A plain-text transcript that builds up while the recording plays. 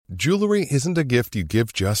Jewelry isn't a gift you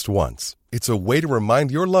give just once. It's a way to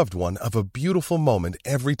remind your loved one of a beautiful moment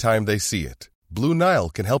every time they see it. Blue Nile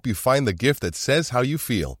can help you find the gift that says how you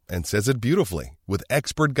feel and says it beautifully, with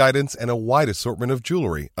expert guidance and a wide assortment of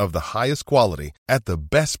jewelry of the highest quality at the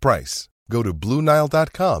best price. Go to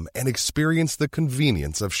BlueNile.com and experience the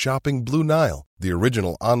convenience of shopping Blue Nile, the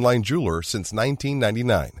original online jeweler since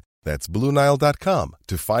 1999. That's BlueNile.com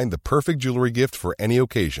to find the perfect jewelry gift for any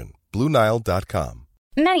occasion. BlueNile.com.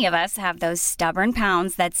 Many of us have those stubborn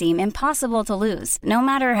pounds that seem impossible to lose, no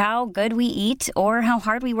matter how good we eat or how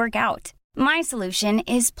hard we work out. My solution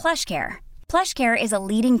is PlushCare. PlushCare is a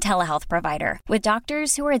leading telehealth provider with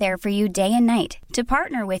doctors who are there for you day and night to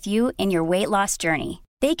partner with you in your weight loss journey.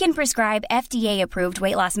 They can prescribe FDA-approved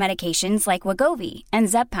weight loss medications like Wegovy and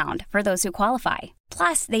Zepbound for those who qualify.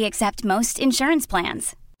 Plus, they accept most insurance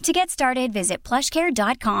plans. To get started, visit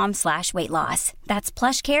plushcare.com/weightloss. That's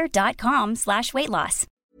plushcare.com/weightloss.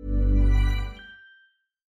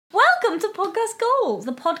 Welcome to Podcast Gold,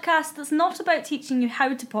 the podcast that's not about teaching you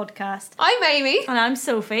how to podcast. I'm Amy. And I'm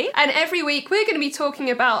Sophie. And every week we're going to be talking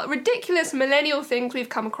about ridiculous millennial things we've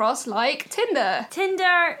come across, like Tinder.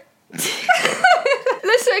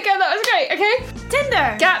 Listen again, that was great, okay?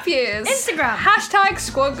 Tinder. Gap years. Instagram. Hashtag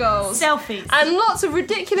squad goals. Selfies. And lots of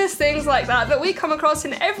ridiculous things like that we come across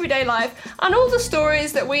in everyday life, and all the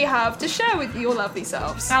stories that we have to share with your lovely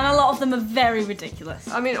selves. And a lot of them are very ridiculous.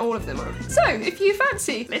 I mean, all of them are. So, if you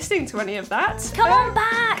fancy listening to any of that... Come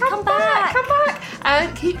back,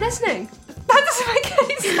 and keep listening. That doesn't make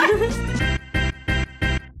any sense.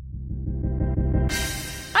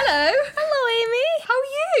 Hello. Hello, Amy. How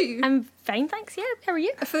are you? I'm fine, thanks. Yeah, how are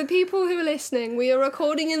you? For the people who are listening, we are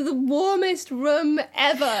recording in the warmest room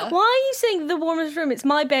ever. Why are you saying the warmest room? It's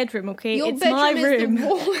my bedroom, okay? Your it's bedroom my is room. the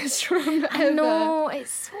warmest room ever. No,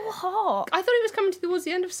 it's so hot. I thought it was coming towards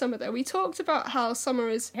the end of summer, though. We talked about how summer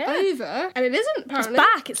is over, and it isn't, apparently. It's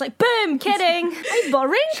back. It's like, boom, kidding. I've got a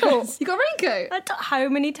raincoat. You got a raincoat? I don't know how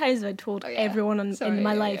many times have I told everyone in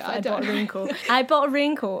my life that I bought a raincoat. I bought a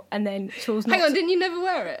raincoat and then chose not to. Hang on, didn't you never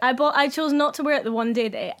wear it? I chose not to wear it the one day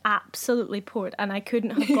that it absolutely poured, and I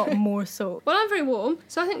couldn't have got more soap. Well, I'm very warm,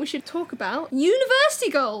 so I think we should talk about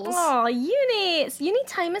university goals. Oh, uni. It's uni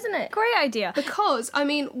time, isn't it? Great idea. Because, I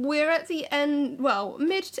mean, we're at the end, well,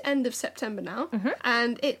 mid to end of September now,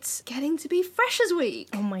 and it's getting to be Freshers' Week.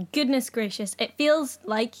 Oh my goodness gracious. It feels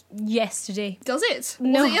like yesterday. Does it?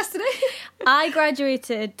 No. Was it yesterday? I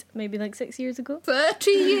graduated maybe like 6 years ago.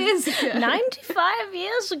 30 years ago. 95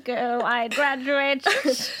 years ago I graduated.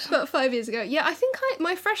 About 5 years ago. Yeah, I think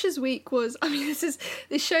my Freshers' Week was, I mean, this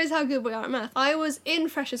shows how good we are at math. I was in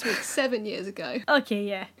Freshers' Week 7 years ago. Okay,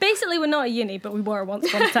 yeah. Basically, we're not at uni, but we were once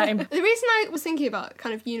upon a time. The reason I was thinking about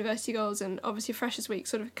kind of university goals and obviously Freshers' Week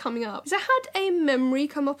sort of coming up is I had a memory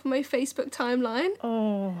come up on my Facebook timeline.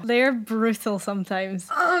 Oh, they're brutal sometimes.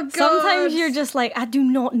 Oh, God. Sometimes you're just like, I do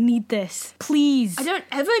not need this. Please. I don't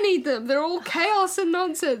ever need them. They're all chaos and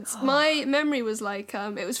nonsense. My memory was like,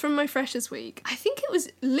 it was from my Freshers' Week. I think it was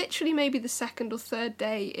literally maybe the second or third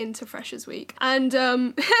day into Freshers' Week. And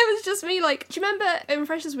it was just me like, do you remember in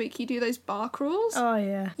Freshers' Week you do those bar crawls? Oh,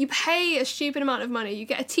 yeah. You pay a stupid amount of money, you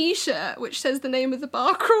get a t-shirt which says the name of the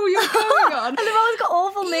bar crawl you're going on. And they've always got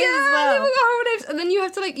awful names as well. They've all got horrible names. And then you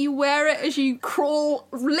have to you wear it as you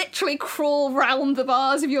literally crawl round the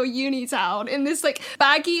bars of your uni town in this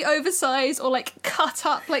baggy, oversized or cut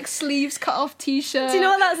up, sleeves cut off t-shirt. Do you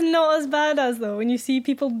know what that's not as bad as though? When you see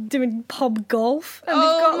people doing pub golf. And oh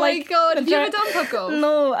they've got, my God, have you ever done pub golf?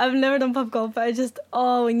 No, I've never done pub golf, but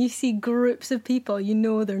when you see groups of people, you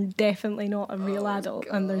know they're definitely not a real adult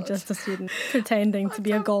and they're just a student pretending to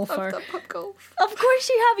be a golfer. I've done pub golf. Of course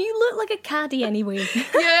you have. You look like a caddy anyway.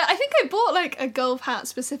 Yeah, I think I bought a golf hat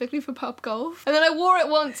specifically for pub golf, and then I wore it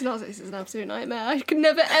once and I was like, this is an absolute nightmare. I could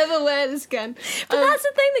never ever wear this again. But that's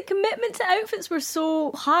the thing, the commitment to outfits were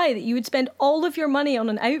so high that you would spend all of your money on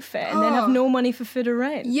an outfit and then have no money for food or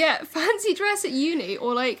rent. Yeah, fancy dress at uni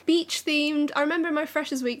or beach themed. I remember in my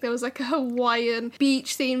Freshers' Week there was a Hawaiian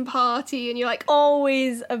beach themed party and you're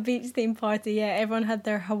always a beach themed party. Yeah, everyone had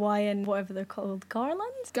their Hawaiian, whatever they're called, garland,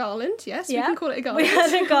 yes, yeah. We can call it a garland. We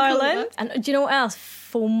had a garland. And do you know what else?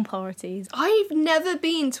 Foam parties. I've never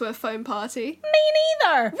been to a foam party. Me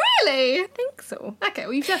neither. Really? I think so. Okay,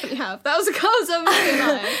 well you definitely have. That was a cause of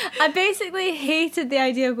I basically hated the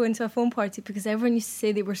idea of going to a foam party because everyone used to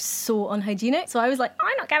say they were so unhygienic. So I was like,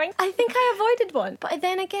 I'm not going. I think I avoided one. But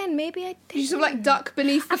then again, maybe I did. You duck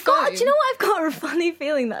beneath the got, do you know what? I've got a funny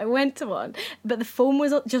feeling that I went to one, but the foam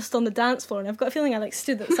was just on the dance floor, and I've got a feeling I like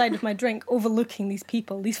stood at the side of my drink overlooking these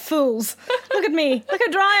people, these fools. Look at me. Look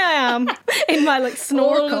how dry I am in my like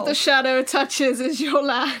snorkel. All of the shadow touches is your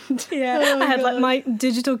land. Yeah, I had like my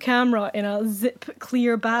digital camera in a zip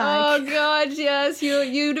clear bag. Oh god, yes,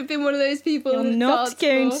 you'd have been one of those people. You're not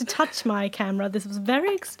going to touch my camera. This was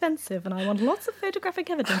very expensive, and I want lots of photographic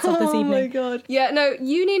evidence of this evening. Oh my god. Yeah, no,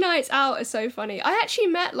 uni nights out are so funny. I actually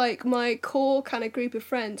met like my core kind of group of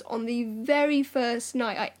friends on the very first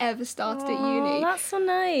night I ever started at uni. Oh, that's so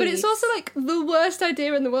nice. But it's also like the worst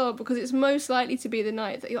idea in the world because it's most likely to be the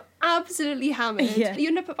night that you're absolutely hammered. Yeah. You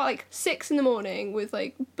end up at about like 6 a.m. with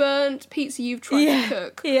like burnt pizza you've tried to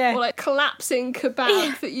cook. Yeah. Or like collapsing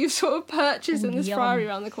kebab that you've sort of purchased in this Yum. friary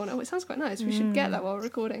around the corner. Oh, it sounds quite nice. We should get that while we're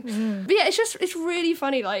recording. But yeah, it's really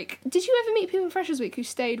funny. Like, did you ever meet people in Freshers Week who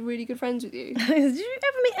stayed really good friends with you? Did you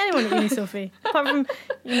ever meet anyone at uni, Sophie? Apart from,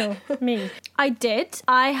 me. I did.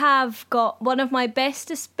 I have got one of my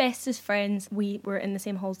bestest friends. We were in the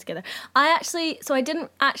same halls together. I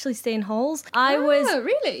didn't actually stay in halls.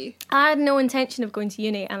 Really? I had no intention of going to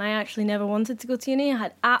uni, and I actually never wanted to go to uni. I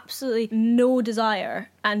had absolutely no desire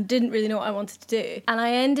and didn't really know what I wanted to do. And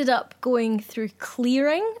I ended up going through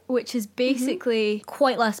clearing, which is basically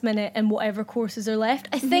quite last minute and whatever courses are left.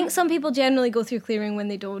 I think some people generally go through clearing when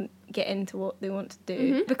they don't get into what they want to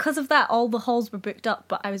do. Because of that, all the halls were booked up,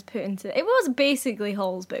 but I was put into... It was basically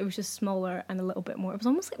halls, but it was just smaller and a little bit more. It was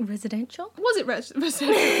almost like residential. Was it residential? Was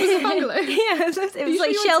it a bungalow? Yeah, it was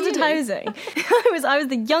like sheltered housing. I was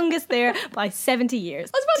the youngest there by 70 years.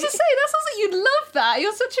 I was about to say, that sounds like you'd love that.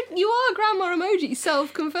 You are grandma emoji,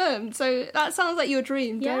 self-confirmed. So that sounds like your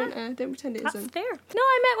dream. Yeah. Don't pretend it That's isn't. fair. No,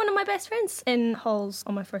 I met one of my best friends in halls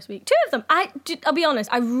on my first week. 2 of them. I'll be honest,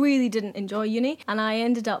 I really didn't enjoy uni, and I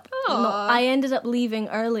ended up leaving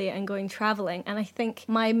early and going travelling, and I think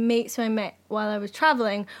my mates who I met while I was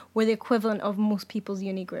travelling were the equivalent of most people's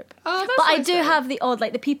uni group. Oh, that's but nice I do though. have the odd,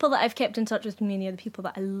 like the people that I've kept in touch with from uni are the people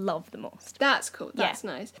that I love the most. That's cool. That's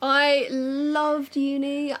nice. I loved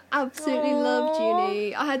uni. I absolutely loved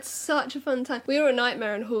uni. I had such a fun time. We were a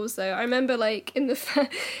nightmare in halls though. I remember like in the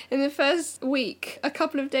first week, a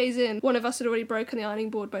couple of days in, one of us had already broken the ironing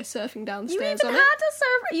board by surfing downstairs. You even had a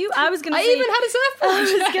surf. I even had a surfboard. I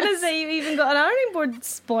was gonna say you even got an ironing board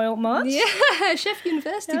spoilt much. Yeah, Sheffield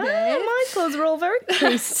University, babe. My clothes were all very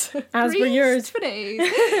creased, as were yours. For days.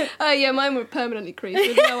 Yeah, mine were permanently creased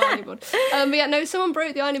with no ironing board. But yeah, no, someone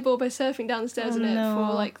broke the ironing board by surfing downstairs in it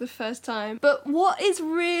for like the first time. But what is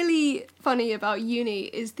really funny about uni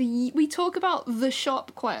is we talk about the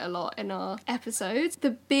shop quite a lot in our episodes.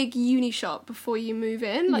 The big uni shop before you move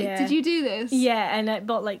in. Like, did you do this? Yeah, and I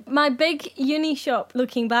bought like my big uni shop.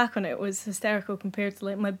 Looking back on it, was hysterical compared to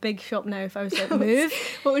like my big shop now. If I was to like, move,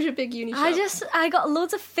 what was your big uni shop? I got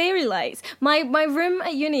loads of fairy lights. My room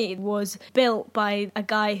at uni was built by a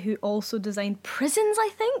guy who also designed prisons. I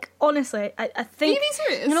think, honestly, I think. Are you being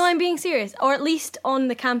serious? No, I'm being serious, or at least on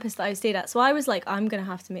the campus that I stayed at. So I was like, I'm gonna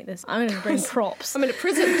have to make this. I'm gonna bring props. I'm in a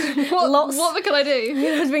prison. What can I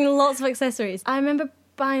do? I was bringing lots of accessories. I remember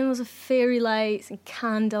buying loads of fairy lights and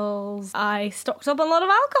candles. I stocked up on a lot of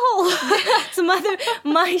alcohol. So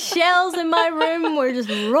my shelves in my room were just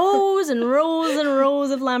rows and rows and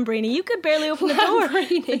rows of Lambrini. You could barely open the door.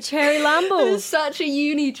 The cherry Lambos. It was such a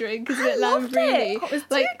uni drink, isn't it? Lambrini. It was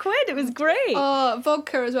 £2. It was great.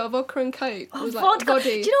 Vodka as well. Vodka and Coke. It was vodka.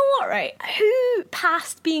 Body. Do you know what, right? Who,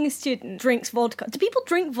 past being a student, drinks vodka? Do people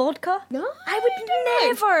drink vodka? No. I would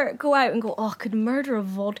never go out and go, I could murder a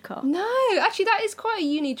vodka. No, actually that is quite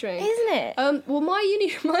a uni drink. Isn't it? Well, my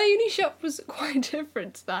uni shop was quite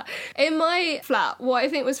different to that. In my flat, what I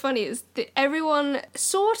think was funny is that everyone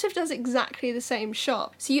sort of does exactly the same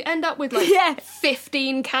shop. So you end up with like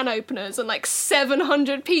 15 can openers and like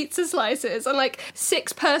 700 pizza slices and like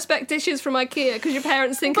 6 Perspex dishes from IKEA because your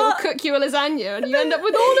parents think it'll cook you a lasagna, and you end up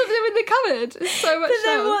with all of them in the cupboard. It's so much fun. But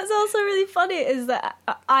then what's also really funny is that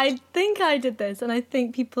I think I did this, and I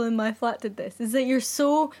think people in my flat did this, is that you're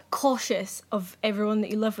so cautious of everyone that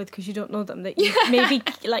you live with because you don't know them, that you maybe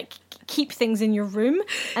like keep things in your room,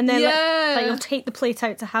 and then like you'll take the plate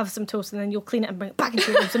out to have some toast, and then you'll clean it and bring it back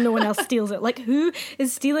into your room so no one else steals it. Like, who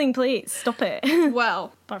is stealing plates? Stop it.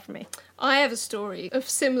 Well, apart from me. I have a story of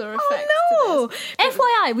similar effect to this. FYI,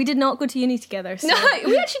 FYI, we did not go to uni together. So. No,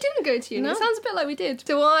 we actually didn't go to uni. No. It sounds a bit like we did.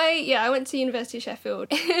 So I went to University of Sheffield.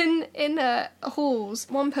 In halls,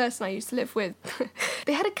 one person I used to live with,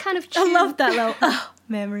 they had a can of tuna. I love that though.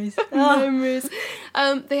 Memories. Memories.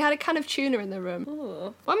 They had a can of tuna in their room.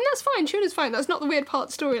 Ooh. I mean, that's fine. Tuna's fine. That's not the weird part of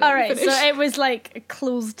the story. All right, so it was like a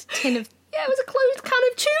closed tin of Yeah, it was a closed can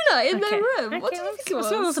of tuna in their room. What do you think it was?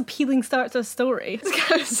 It's one of those appealing starts to a story.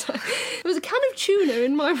 It was a can of tuna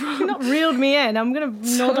in my room. You've not reeled me in. I'm going to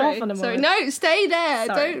nod off in a moment. Sorry, no, stay there.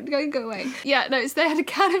 Sorry. Don't go away. Yeah, no, so they had a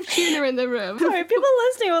can of tuna in the room. Sorry, people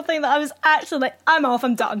listening will think that I was actually like, I'm off,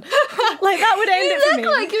 I'm done. Like, that would end it for me. You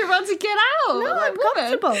look like you're about to get out. No, I'm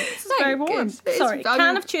comfortable. This is very warm. Sorry,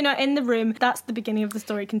 can of tuna in the room. That's the beginning of the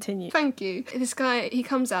story. Continue. Thank you. This guy, he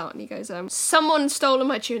comes out and he goes, someone's stolen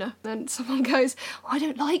my tuna. And someone goes, I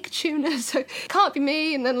don't like tuna, so it can't be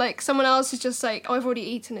me. And then, like, someone else is just like, I've already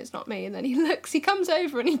eaten, it's not me. And then he comes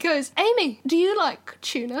over and he goes, Amy, do you like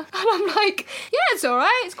tuna? And I'm like, yeah, it's all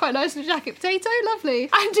right. It's quite nice with a jacket potato. Lovely.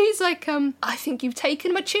 And he's like, I think you've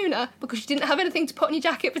taken my tuna because you didn't have anything to put on your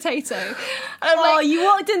jacket potato. And I'm like, you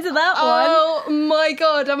walked into that one. Oh my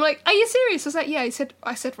God. I'm like, are you serious? I was like, yeah.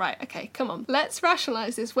 I said, right, okay, come on. Let's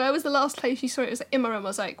rationalise this. Where was the last place you saw it? It was like, in my room. I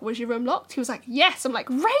was like, was your room locked? He was like, yes. I'm like,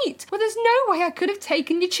 great. Well, there's no way I could have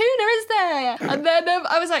taken your tuna, is there? And then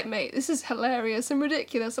I was like, mate, this is hilarious and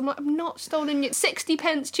ridiculous. I'm like, I'm not stolen your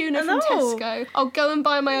 60p tuna from Tesco. I'll go and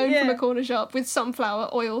buy my own from a corner shop with sunflower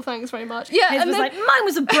oil. Thanks very much. Yeah. His was like, mine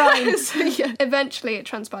was a brine. So, yeah. Eventually, it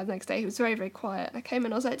transpired the next day. He was very, very quiet. I came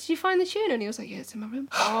in, I was like, did you find the tuna? And he was like, yeah, it's in my room.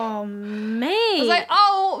 Oh, mate. I was like,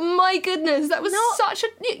 oh my goodness, that was such a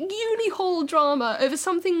uni hall drama over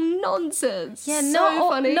something nonsense. Yeah, so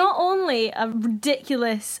funny. Not only a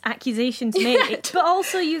ridiculous accusation to make, but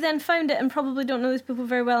also you then found it and probably don't know these people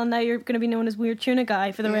very well, and now you're going to be known as Weird Tuna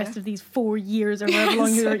Guy for the rest of these 4 years or however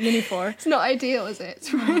long you were at uni for. It's not ideal, is it?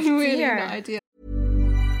 It's really not ideal.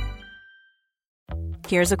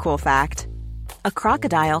 Here's a cool fact. A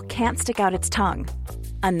crocodile can't stick out its tongue.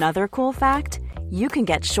 Another cool fact, you can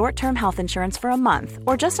get short-term health insurance for a month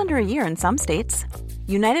or just under a year in some states.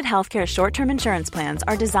 United Healthcare short-term insurance plans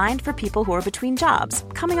are designed for people who are between jobs,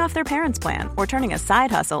 coming off their parents' plan, or turning a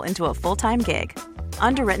side hustle into a full-time gig.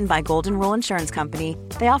 Underwritten by Golden Rule Insurance Company,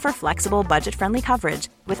 they offer flexible, budget-friendly coverage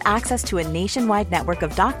with access to a nationwide network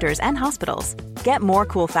of doctors and hospitals. Get more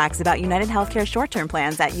cool facts about United Healthcare short-term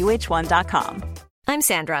plans at uh1.com. I'm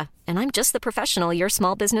Sandra, and I'm just the professional your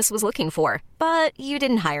small business was looking for. But you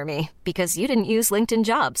didn't hire me because you didn't use LinkedIn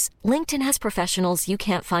Jobs. LinkedIn has professionals you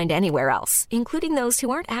can't find anywhere else, including those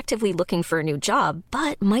who aren't actively looking for a new job,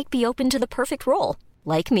 but might be open to the perfect role,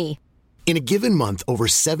 like me. In a given month, over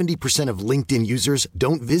 70% of LinkedIn users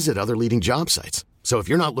don't visit other leading job sites. So if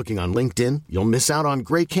you're not looking on LinkedIn, you'll miss out on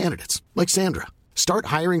great candidates like Sandra. Start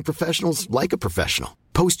hiring professionals like a professional.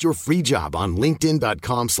 Post your free job on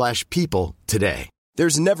linkedin.com/people today.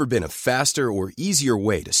 There's never been a faster or easier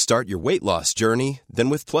way to start your weight loss journey than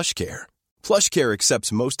with PlushCare. PlushCare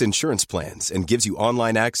accepts most insurance plans and gives you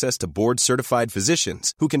online access to board-certified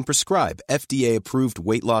physicians who can prescribe FDA-approved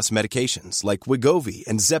weight loss medications like Wegovy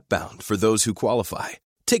and Zepbound for those who qualify.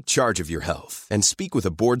 Take charge of your health and speak with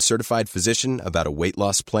a board-certified physician about a weight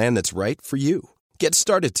loss plan that's right for you. Get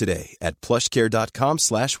started today at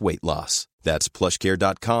plushcare.com/weight loss. That's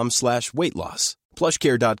plushcare.com/weight loss.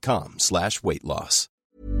 plushcare.com/weight loss.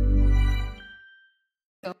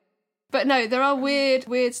 But no, there are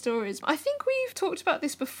weird stories. I think we've talked about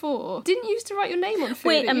this before. Didn't you used to write your name on food?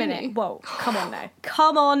 Wait a minute. Whoa, come on now.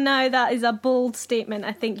 Come on now, that is a bold statement.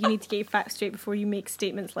 I think you need to get your facts straight before you make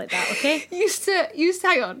statements like that, okay? Used to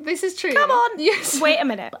hang on, this is true. Come on. Yes. Wait a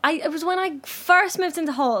minute. It was when I first moved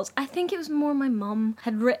into halls. I think it was more my mum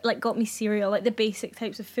had got me cereal, like the basic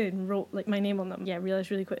types of food, and wrote like my name on them. Yeah, I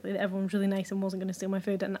realised really quickly that everyone was really nice and wasn't going to steal my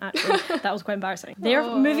food, and actually that was quite embarrassing.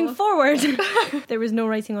 Moving forward, there was no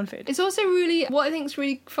writing on food. It's also really, what I think is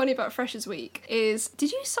really funny about Freshers Week is,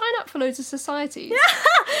 did you sign up for loads of societies?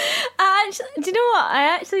 Actually, do you know what? I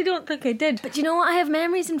actually don't think I did. But do you know what? I have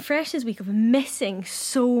memories in Freshers Week of missing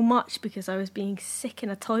so much because I was being sick in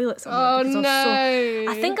a toilet somewhere. Oh no!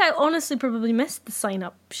 I think I honestly probably missed the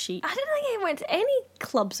sign-up sheet. I don't think I went to any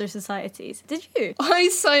clubs or societies. Did you? I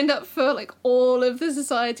signed up for like all of the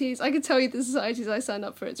societies. I can tell you the societies I signed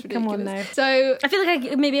up for. It's ridiculous. Come on now. So I feel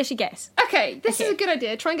like maybe I should guess. Okay, this is a good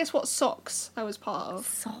idea. Try and guess what socks I was part of.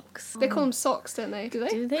 Socks. They call them socks, don't they? Do they?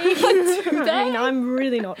 Do they? Do they? I mean, I'm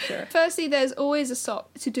really not sure. Firstly, there's always a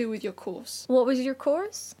sock to do with your course. What was your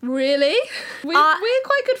course? Really? We're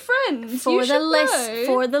quite good friends. For the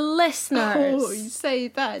listeners. Oh, you say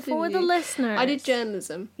that, didn't you? For the listeners. I did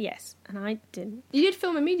journalism. Yes, and I didn't. You did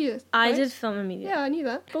film and media, right? I did film and media. Yeah, I knew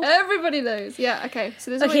that. Everybody knows. Yeah, okay.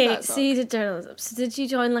 So there's always that sock. So you did journalism. So did you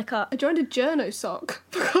join like a... I joined a journo sock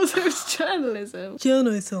because it was journalism.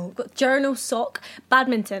 Journo sock. Got journo sock.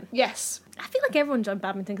 Badminton. Yes. I feel like everyone joined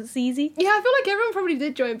badminton because it's easy. Yeah, I feel like everyone probably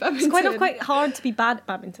did join badminton. It's quite hard to be bad at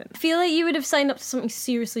badminton. I feel like you would have signed up to something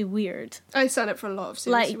seriously weird. I signed up for a lot of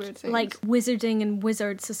seriously weird things. Like Wizarding and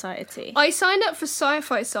Wizard Society. I signed up for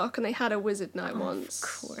Sci-Fi Sock and they had a wizard night once. Of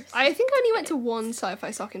course. I think I only went to one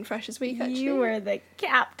Sci-Fi Sock in Freshers Week, actually. You were the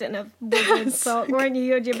captain of Wizard Sock, weren't you?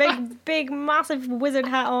 You had your big, massive wizard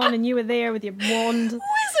hat on and you were there with your wand.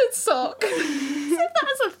 Wizard Sock!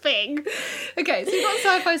 That's a thing. Okay, so you've got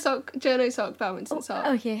Sci-Fi Sock, Journo Sock, Badminton Sock.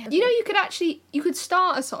 Okay. You know, you could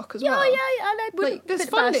start a sock as well. Yeah, and I wouldn't Like, there's put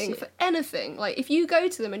it past funding you. for anything. Like, if you go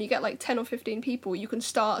to them and you get like 10 or 15 people, you can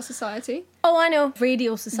start a society. Oh, I know.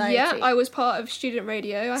 Radio Society. Yeah, I was part of student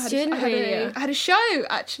radio. I had a show,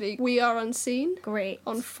 actually. We Are Unseen. Great.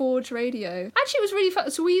 On Forge Radio. Actually, it was really fun.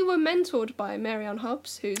 So we were mentored by Marianne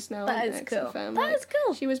Hobbs, who's now That on is Exit cool. FM. That is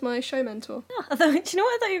cool. She was my show mentor. Oh, do you know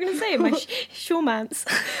what I thought you were going to say? My showmance.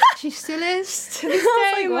 She still is to this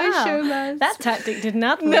I day, was like, my wow, showman. that tactic did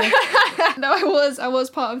not work. No, I was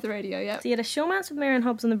part of the radio, yeah. So you had a showmance with Marianne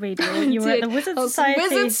Hobbs on the radio. You were at the Wizard I was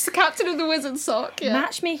Society. captain of the Wizard Sock, yeah.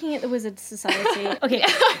 Matchmaking at the Wizard Society. Okay. I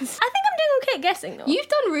think I'm doing okay at guessing, though. You've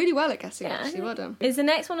done really well at guessing, Yeah. actually. Well done. Is the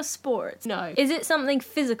next one a sport? No. Is it something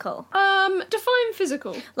physical? Define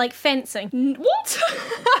physical. Like fencing? What?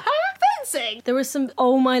 Fencing? There were some,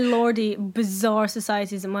 oh my lordy, bizarre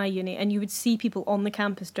societies at my uni, and you would see people on the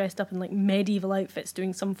campus dressed up in like medieval outfits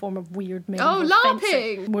doing some form of weird medieval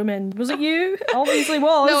fencing. LARPing! Women. Was it you? Obviously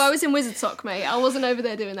was. No, I was in Wizard Sock, mate. I wasn't over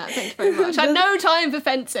there doing that, thank you very much. I had no time for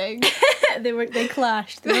fencing. They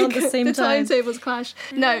clashed. They were at the same The time. timetables clashed.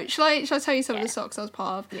 No, shall I tell you some of the socks I was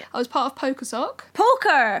part of? Yeah. I was part of Poker Sock.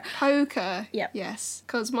 Poker! Poker. Yep. Yes,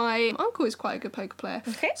 because my uncle is quite a good poker player.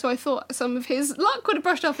 Okay. So I thought some of his luck would have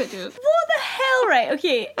brushed off it, dude. What the hell, right?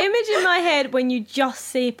 Okay, image in my head when you just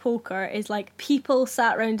say poker is like people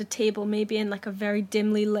sat around a table, maybe in like a very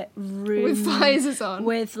dimly lit room. With visors on.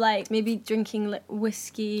 With like maybe drinking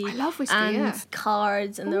whiskey. I love whiskey, and yeah.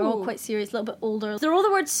 cards, and they're all Ooh. quite serious, a little bit older. There are all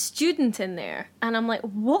the word student in there, and I'm like,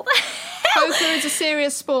 what the hell? Poker is a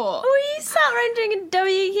serious sport. Oh, you sat around drinking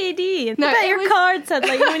WKD. No, I bet it your was- cards had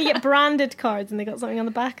like, you know when you get branded cards and they got something on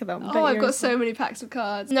the back of them. Oh, I've got so many packs of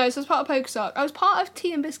cards. No, so I was part of Poker Sock. I was part of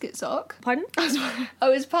Tea and Biscuit Sock. Pardon? I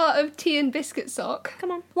was part of Tea and Biscuit Sock.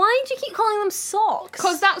 Come on. Why do you keep calling them socks?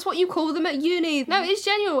 Because that's what you call them at uni. No, it's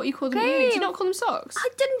genuine what you call them at uni. Do you not call them socks? I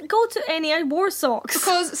didn't go to any. I wore socks.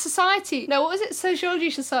 Because society... No, what was it? Sociology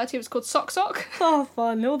Society was called Sock Sock. Oh,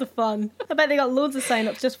 fun. All the fun. I bet they got loads of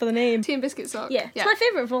sign-ups just for the name. Tea and Biscuit Sock. Yeah. It's my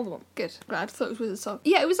favourite of all of them. Good. Glad. I thought it was Wizard Sock.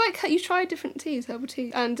 Yeah, it was like you tried different teas, herbal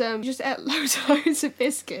tea, and you just ate loads of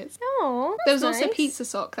biscuits. Oh, There was also Pizza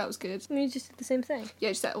Sock. That was good. You just did the same thing. Yeah,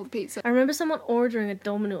 just ate all the pizza. I remember someone ordering a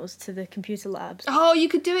Domino's to the computer labs. Oh, you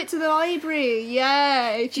could do it to the library.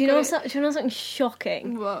 Yeah. Do you know something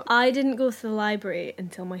shocking? What? I didn't go to the library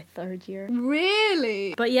until my third year.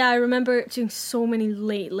 Really? But yeah, I remember doing so many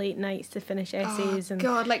late nights to finish essays. Oh, and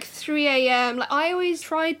God, like 3 a.m. Like I always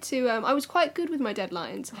tried to. I was quite good with my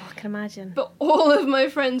deadlines. Oh, I can imagine. But all of my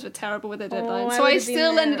friends were terrible with their deadlines. I So I would've been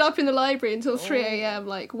still there. ended up in the library until 3 a.m.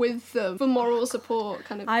 like with them for moral support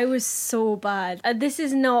kind of. I was so bad. This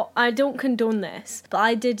is not, I don't condone this, but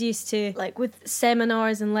I did used to, like with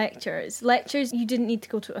seminars and lectures. Lectures you didn't need to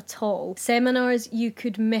go to at all. Seminars you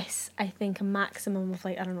could miss, I think, a maximum of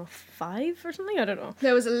like, I don't know, 5 or something? I don't know.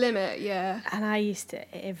 There was a limit, yeah. And I used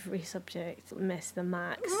to, every subject, miss the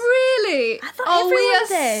max. Really? I thought we everyone are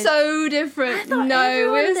did. so different. I thought No,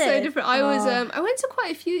 everyone we're so did. different. I was Oh. I went to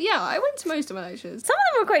quite a few. Yeah, I went to most of my lectures. Some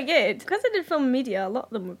of them were quite good. Because I did film and media, a lot of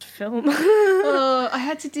them would film. I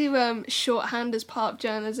had to do shorthand as part of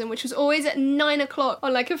journalism, which was always at 9 o'clock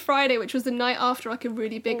on like a Friday, which was the night after like a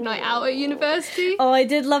really big night out at university. Oh, I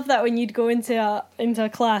did love that when you'd go into a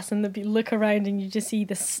class and you look around and you just see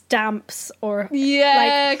the stamps or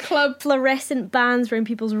Yeah, like club. fluorescent bands around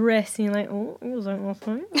people's wrists, and you're like, oh, he was out last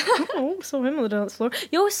night. Oh, saw him on the dance floor.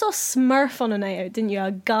 You always saw Smurf on a night out, didn't you?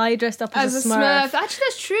 A guy dressed up as, As a Smurf. Actually,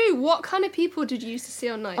 that's true. What kind of people did you used to see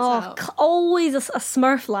on nights out? Always a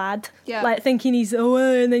Smurf lad. Yeah. Like thinking he's,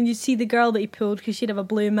 and then you see the girl that he pulled because she'd have a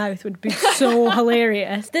blue mouth would be so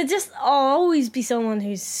hilarious. There'd just always be someone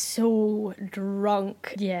who's so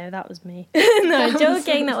drunk. Yeah, that was me. No,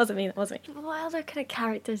 joking, that wasn't me. What other kind of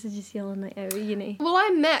characters did you see on night out at uni? Well, I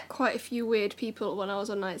met quite a few weird people when I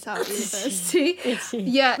was on nights out at university.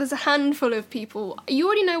 Yeah, there's a handful of people. You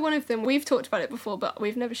already know one of them. We've talked about it before, but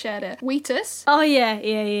we've never shared it. Wheatus. Oh,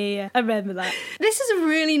 yeah. I remember that. This is a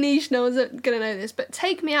really niche, no one's going to know this, but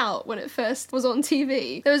Take Me Out, when it first was on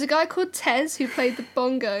TV, there was a guy called Tez who played the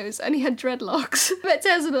bongos, and he had dreadlocks. I met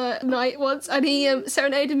Tez on a night once, and he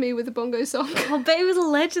serenaded me with a bongo song. I bet he was a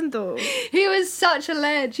legend, though. He was such a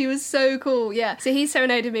ledge. He was so cool. Yeah. So he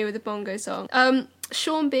serenaded me with a bongo song.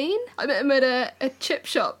 Sean Bean. I met him at a chip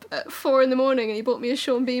shop at 4 a.m. and he bought me a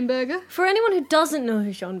Sean Bean burger. For anyone who doesn't know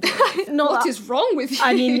who Sean Bean is, what is wrong with you?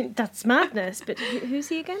 I mean, that's madness, but who's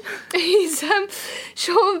he again? He's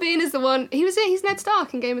Sean Bean is the one. He's Ned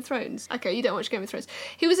Stark in Game of Thrones. Okay, you don't watch Game of Thrones.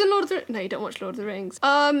 He was in No, you don't watch Lord of the Rings.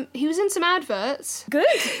 He was in some adverts. Good.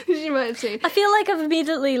 Which you might have seen. I feel like I've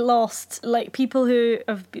immediately lost, like, people who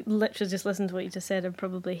have literally just listened to what you just said are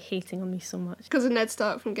probably hating on me so much. Because of Ned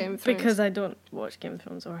Stark from Game of Thrones. Because I don't watch Game of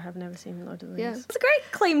Thrones or have never seen Lord of the Rings. Yeah. It's a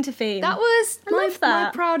great claim to fame. That was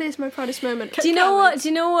my proudest moment. Do you know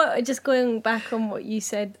what? Just going back on what you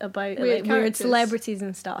said about weird celebrities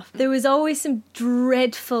and stuff. There was always some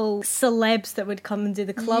dreadful celebs that would come and do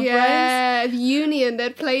the club rounds. Yeah, the Union.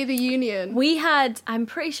 They'd play the Union. I'm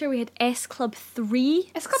pretty sure we had S Club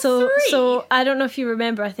 3. S Club 3? So I don't know if you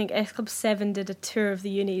remember, I think S Club 7 did a tour of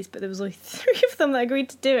the unis, but there was only 3 of them that agreed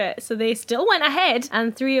to do it. So they still went ahead,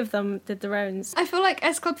 and 3 of them did the rounds. I feel like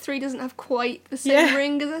S Club 3 doesn't have quite the same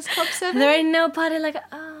ring as S Club 7. There ain't nobody like,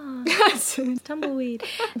 tumbleweed.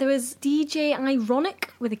 There was DJ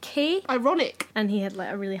Ironic with a K. Ironic. And he had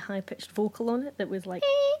like a really high-pitched vocal on it that was like...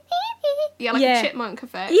 Yeah, like a chipmunk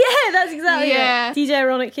effect. Yeah, that's exactly it. DJ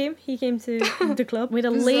Ironic came. He came to the club. We had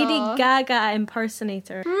a Lady Gaga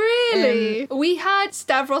impersonator. Really? We had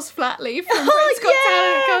Stavros Flatley from Britain's Got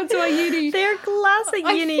Talent come to our uni. They're classic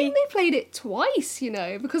uni. I think they played it twice,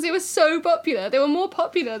 because it was so popular. They were more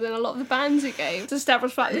popular than a lot of the bands who came. So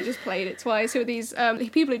Stavros Flatley just played it twice. Who are these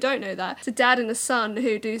people who don't know that? It's a dad and a son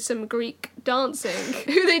who do some Greek dancing,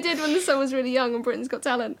 who they did when the son was really young on Britain's Got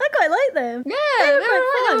Talent. I quite like them. Yeah,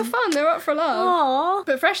 they were fun. They were up for love. Aww.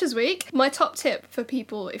 But Freshers Week, my top tip for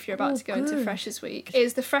people if you're about to go into Freshers Week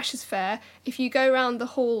is the Freshers Fair. If you go around the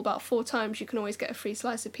hall about 4 times, you can always get a free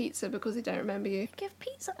slice of pizza because they don't remember you. Give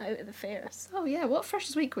pizza out at the fairs. Oh yeah, what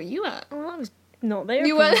Freshers Week were you at? Oh, I was not there.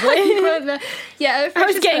 You weren't there. Yeah, I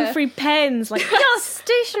was getting free pens. Like,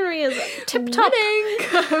 stationery is tip top.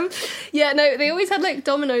 Yeah, no, they always had like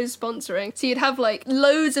Domino's sponsoring, so you'd have like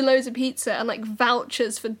loads and loads of pizza and like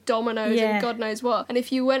vouchers for Domino's and God knows what. And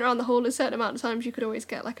if you went around the hall a certain amount of times, you could always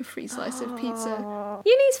get like a free slice of pizza.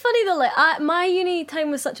 Uni's funny though. Like, my uni time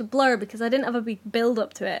was such a blur because I didn't have a big build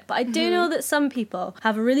up to it. But I do know that some people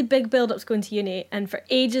have a really big build up to going to uni, and for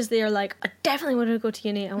ages they are like, I definitely want to go to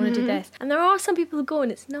uni. I want to do this. And there are some people who go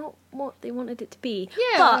and it's not what they wanted it to be.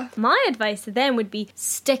 Yeah. But my advice to them would be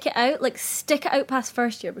stick it out past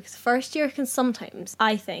first year, because first year can sometimes,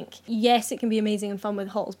 I think, yes, it can be amazing and fun with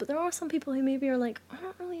halls, but there are some people who maybe are like, I'm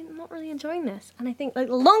not really enjoying this. And I think like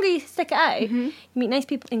the longer you stick it out, you meet nice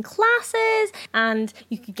people in classes and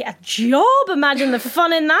you could get a job. Imagine the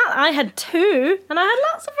fun in that. I had 2 and I had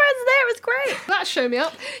lots of friends there. It was great. That showed me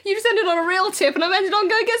up. You've ended on a real tip and I've ended on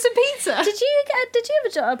going to get some pizza. Did you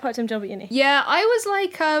have a part-time job at uni? Yeah, I was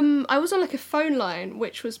like, I was on like a phone line,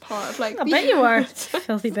 which was part of like... I bet you were.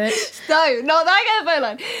 Filthy bitch. No, not that kind of phone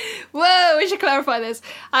line. Whoa, we should clarify this.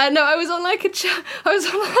 No, I was on like a chat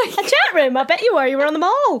room. I bet you were. You were on them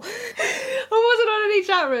all. I wasn't on any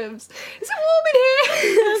chat rooms. Is it warm in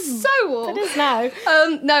here? It's so warm. It is now.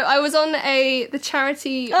 No, I was on the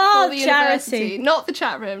charity for the university. Not the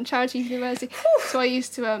chat room, charity university. So I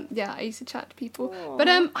used to, I used to chat to people. Aww. But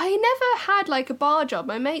I never had like a bar job.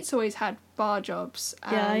 My mates always had bar jobs.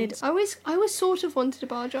 And I always sort of wanted a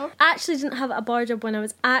bar job. I actually didn't have a bar job when I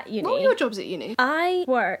was at uni. What were your jobs at uni? I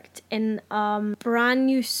worked in brand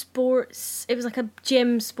new sports. It was like a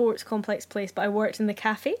gym sports complex place, but I worked in the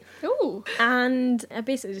cafe. Ooh. And I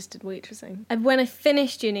basically just did waitressing. And when I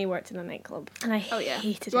finished uni, I worked in a nightclub. And I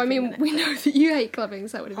hated it. Well, I mean, we know that you hate clubbing,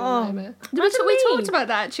 so that would have been a nightmare. We talked about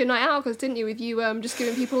that at your night out, didn't you, with you just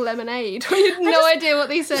giving people lemonade. You had no idea what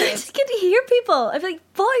they said. I just get to hear people. I'd be like,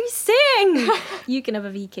 what are you saying? You can have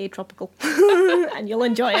a VK Tropical and you'll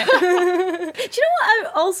enjoy it. Do you know what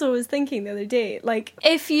I also was thinking the other day, like,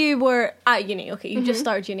 if you were at uni, okay, you just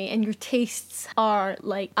started uni, and your tastes are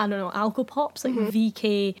like, I don't know, alcohol pops, like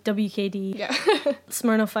VK, WKD,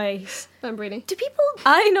 Smirnoff Ice, Lamborghini. Do people...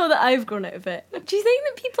 I know that I've grown out of it. Do you think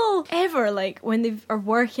that people ever, like, when they are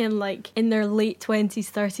working, like, in their late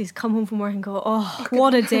 20s, 30s, come home from work and go, oh,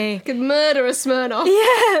 what a day. Could murder a Smirnoff.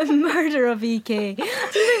 Yeah, murder a VK. Do you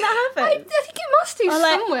think that happens? I think it must do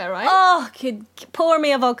somewhere, right? Oh, could pour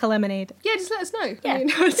me a vodka lemonade. Yeah, just let us know. Yeah,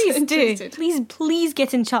 please do. Please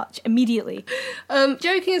get in touch immediately.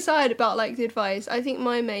 Joking aside about, like, the advice, I think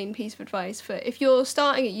my main piece of advice for if you're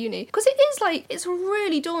starting at uni, because it is, like, it's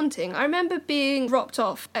really daunting. I remember being dropped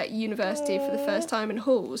off at university for the first time in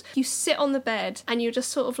halls. You sit on the bed and you're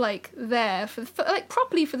just sort of, like, there for like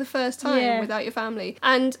properly for the first time without your family.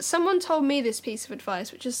 And someone told me this piece of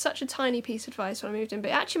advice, which is such a tiny piece of advice when I moved in, but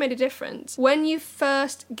it actually made a difference. When you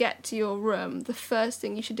first get to your room, the first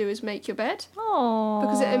thing you should do is make your bed. Aww.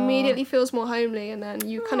 Because it immediately feels more homely, and then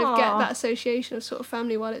you kind of get that association of sort of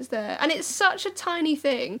family while it's there. And it's such a tiny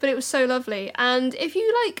thing, but it was so lovely. And if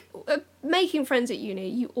you like making friends at uni,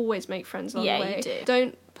 you always make friends along the way. You do.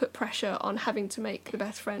 Don't put pressure on having to make the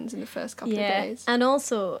best friends in the first couple of days. And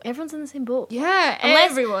also, everyone's in the same boat. Yeah,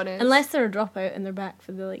 everyone is. Unless they're a dropout and they're back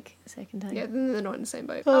for the, like, second time. Yeah, then they're not in the same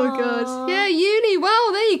boat. Oh, God. Yeah, uni.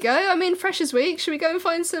 Well, there you go. I mean, Freshers Week. Should we go and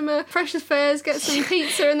find some Freshers Fairs, get some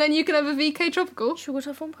pizza, and then you can have a VK Tropical? Should we go to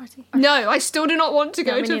a phone party? No, I still do not want to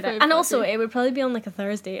go to a phone party. And also, it would probably be on, like, a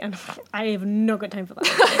Thursday, and I have not got time for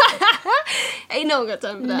that. Ain't no one got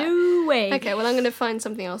time for that. No way. Okay, well, I'm going to find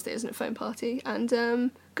something else that isn't a phone party, and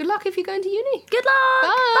good luck if you're going to uni. Good luck!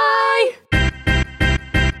 Bye!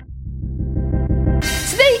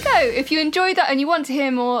 So there you go. If you enjoyed that and you want to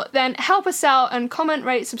hear more, then help us out and comment,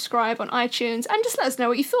 rate, subscribe on iTunes, and just let us know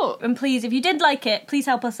what you thought. And please, if you did like it, please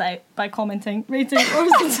help us out by commenting, rating,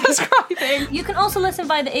 or subscribing. You can also listen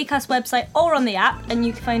via the Acast website or on the app, and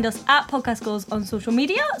you can find us at Podcast Goals on social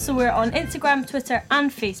media. So we're on Instagram, Twitter,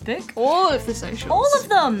 and Facebook. All of the socials. All of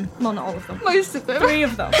them. No, not all of them. Most of them. 3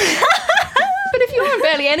 of them. But if you're on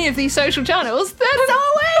barely any of these social channels, then no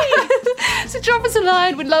way! So drop us a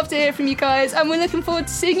line. We'd love to hear from you guys, and we're looking forward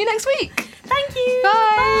to seeing you next week. Thank you.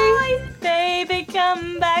 Bye. Bye. Baby,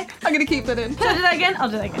 come back. I'm going to keep that in. Shall I do that again? I'll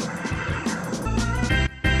do that again.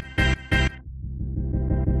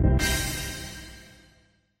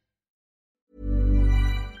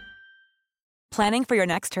 Planning for your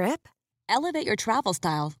next trip? Elevate your travel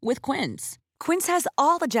style with Quince. Quince has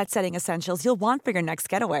all the jet-setting essentials you'll want for your next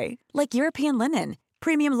getaway, like European linen,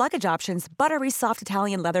 premium luggage options, buttery soft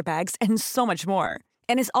Italian leather bags, and so much more.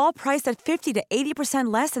 And is all priced at 50 to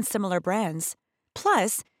 80% less than similar brands.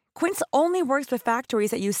 Plus, Quince only works with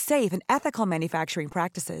factories that use safe and ethical manufacturing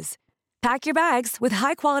practices. Pack your bags with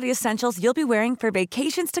high-quality essentials you'll be wearing for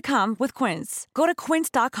vacations to come with Quince. Go to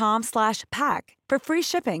quince.com/pack for free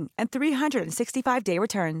shipping and 365-day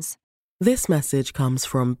returns. This message comes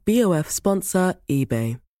from BOF sponsor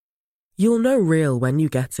eBay. You'll know real when you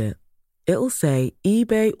get it. It'll say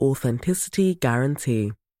eBay Authenticity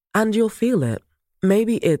Guarantee. And you'll feel it.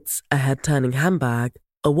 Maybe it's a head-turning handbag,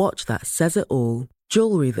 a watch that says it all,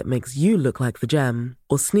 jewelry that makes you look like the gem,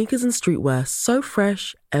 or sneakers and streetwear so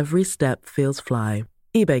fresh every step feels fly.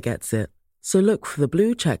 eBay gets it. So look for the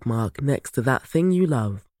blue check mark next to that thing you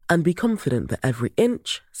love. And be confident that every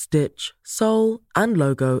inch, stitch, sole, and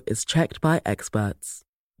logo is checked by experts.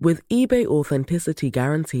 With eBay Authenticity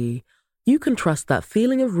Guarantee, you can trust that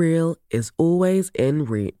feeling of real is always in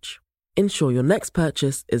reach. Ensure your next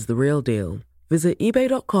purchase is the real deal. Visit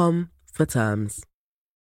eBay.com for terms.